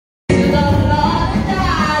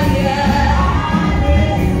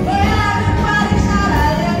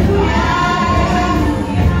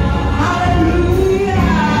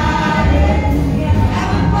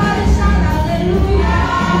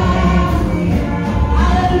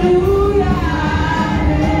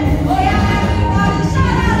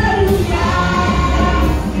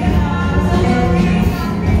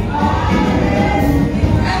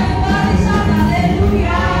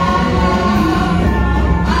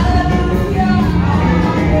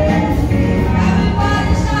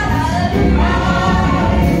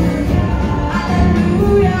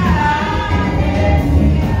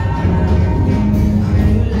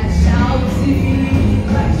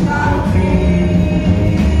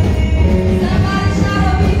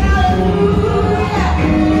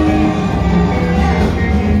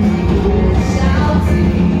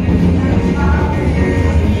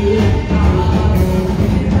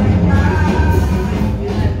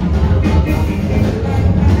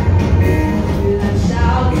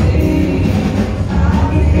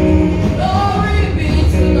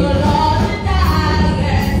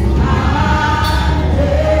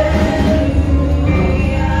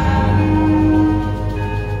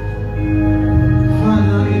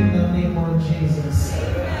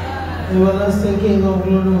King of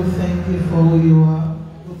glory, we thank you for who you are.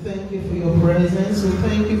 We thank you for your presence. We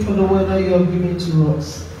thank you for the word that you have given to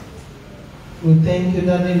us. We thank you,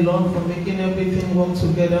 Daddy Lord, for making everything work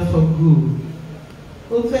together for good.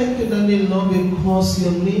 We thank you, Daddy Lord, because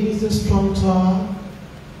your name is a strong tower,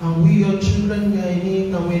 and we, your children, we are in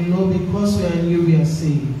it, and we know because we are in you, we are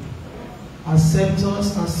saved. Accept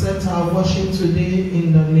us, accept our worship today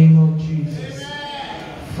in the name of Jesus.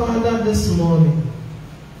 Father, this morning,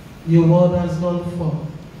 your word has gone forth,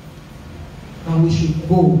 and we should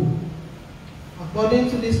go.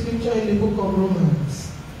 According to the scripture in the book of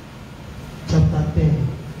Romans, chapter 10,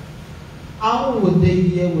 how would they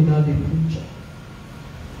hear without a preacher?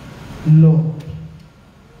 Lord.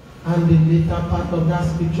 And the later part of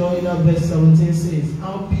that scripture, in verse 17 says,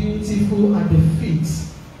 how beautiful are the feet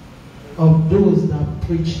of those that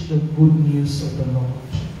preach the good news of the Lord.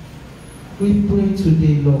 We pray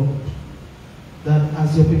today, Lord, that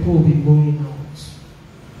as your people will be going out,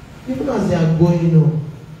 even as they are going on,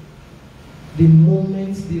 the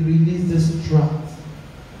moment they release this tract,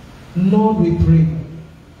 Lord, we pray,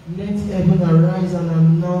 let heaven arise and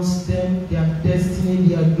announce them, their destiny,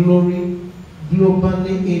 their glory,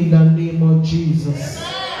 globally in the name of Jesus.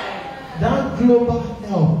 That global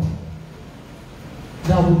help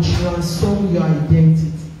that will transform your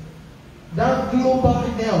identity. That global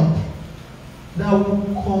help that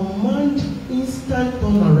will command instant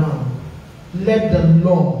turnaround. Let the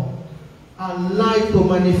law allow to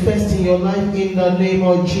manifest in your life in the name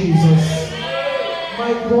of Jesus.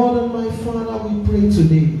 My God and my Father, we pray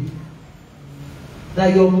today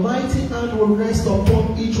that your mighty hand will rest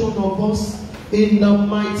upon each one of us in the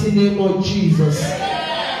mighty name of Jesus.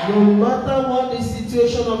 No matter what the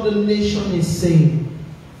situation of the nation is saying,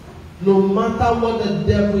 no matter what the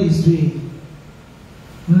devil is doing,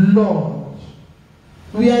 Lord,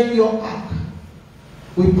 we are in your ark.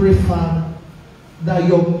 We pray, Father, that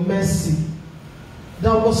your mercy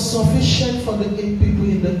that was sufficient for the 8 people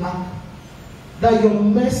in the ark, that your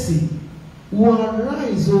mercy will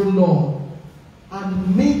arise, O Lord,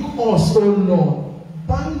 and make us, O Lord,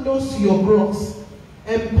 bind us to your cross,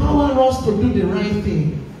 empower us to do the right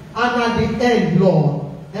thing, and at the end,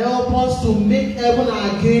 Lord, help us to make heaven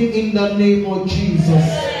again in the name of Jesus.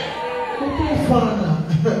 We pray,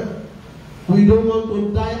 Father, we don't want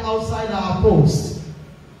to die outside our post.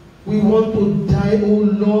 We want to die, oh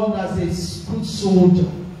Lord, as a good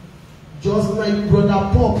soldier. Just like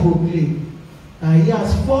Brother Paul proclaimed, he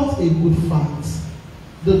has fought a good fight.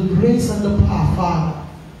 The grace and the power, Father,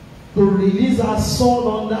 to release our soul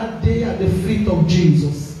on that day at the feet of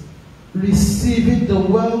Jesus, receiving the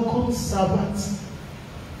welcome servant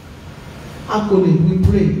accolade, we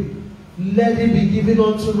pray. Let it be given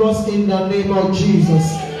unto us in the name of Jesus.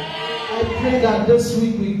 I pray that this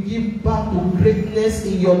week we give back to greatness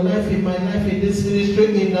in your life, in my life, in this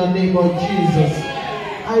ministry, in the name of Jesus.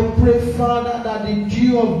 I pray, Father, that the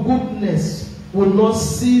dew of goodness will not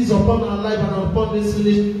cease upon our life and upon this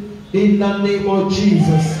ministry, in the name of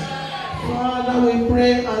Jesus. Father, we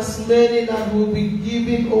pray as many that will be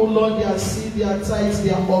giving, oh Lord, their seed, their tithes,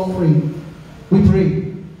 their offering. We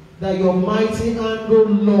pray that your mighty hand, oh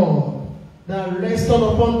Lord, that rested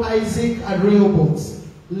upon Isaac and Rehoboth,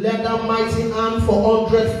 let that mighty hand for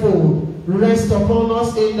 100-fold rest upon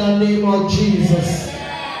us in the name of Jesus.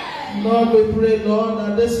 Lord, we pray, Lord,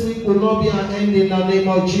 that this week will not be an end in the name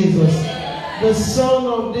of Jesus. The sun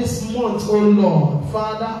of this month, oh Lord,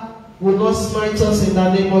 Father, will not smite us in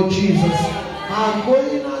the name of Jesus. Our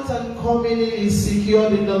going out and coming in is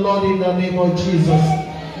secured in the Lord in the name of Jesus.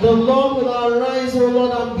 The Lord will arise, oh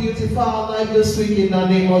Lord, and beautify our life this week in the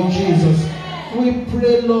name of Jesus. We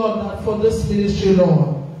pray, Lord, that for this ministry,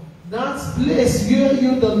 Lord, that place where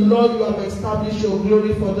you, the Lord, you have established your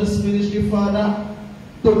glory for this ministry, Father,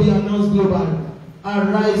 to be announced globally.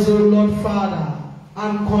 Arise, O Lord, Father,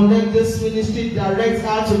 and connect this ministry, direct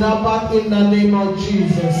her to that path in the name of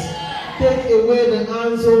Jesus. Take away the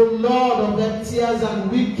hands, O Lord, of the tears and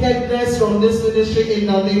wickedness from this ministry in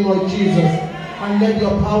the name of Jesus. And let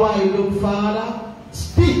your power alone, Father,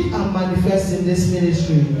 speak and manifest in this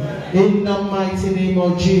ministry. In the mighty name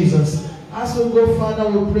of Jesus. As we go, Father,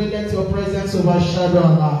 we pray, let your presence overshadow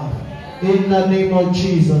our life. In the name of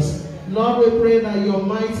Jesus. Lord, we pray that your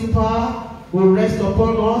mighty power will rest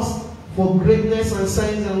upon us for greatness and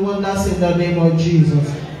signs and wonders in the name of Jesus.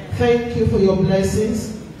 Thank you for your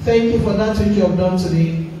blessings. Thank you for that which you have done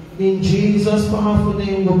today. In Jesus' powerful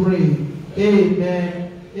name we pray.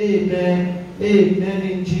 Amen. Amen. Amen.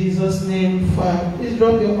 In Jesus' name. Fire. Please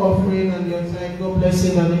drop your offering and your tithe. God bless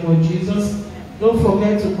you in the name of Jesus. Don't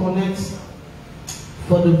forget to connect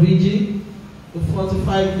for the vigil. The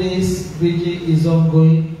 45 days vigil is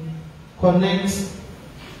ongoing. connect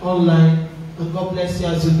online, and God bless you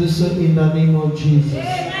as you do so in the name of Jesus.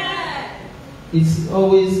 Amen. It's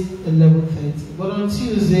always 11:30. But on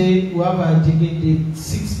Tuesday, we have our digging day,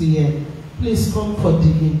 6 p.m. Please come for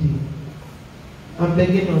digging day. I'm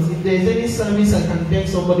begging us. If there is any service I can beg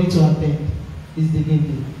somebody to attend, it's digging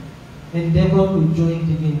day. Endeavor to join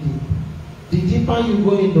digging day. The deeper you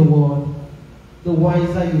go in the word, the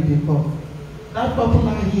wiser you become. That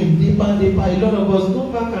popular hymn, deeper, deeper, a lot of us go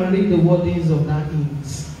back and read the wordings of that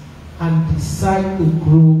hymns and decide to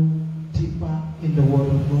grow deeper in the word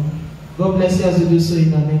of God. God bless you as you do so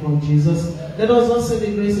in the name of Jesus. Let us all say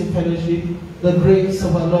the grace and fellowship, the grace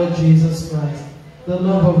of our Lord Jesus Christ, the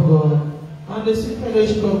love of God, and the sweet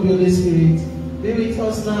fellowship of the Holy Spirit be with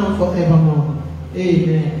us now and forevermore.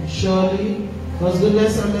 Amen. Surely, God's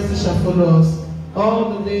goodness and mercy shall follow us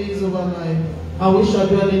all the days of our life, and we shall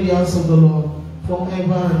dwell in the house of the Lord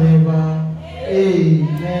forever and ever.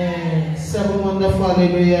 Amen. 7 wonderful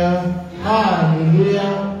hallelujah.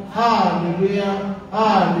 Hallelujah. Hallelujah.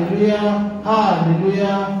 Hallelujah.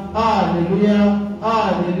 Hallelujah. Hallelujah.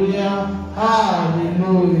 Hallelujah.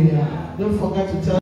 Hallelujah. Don't forget to tell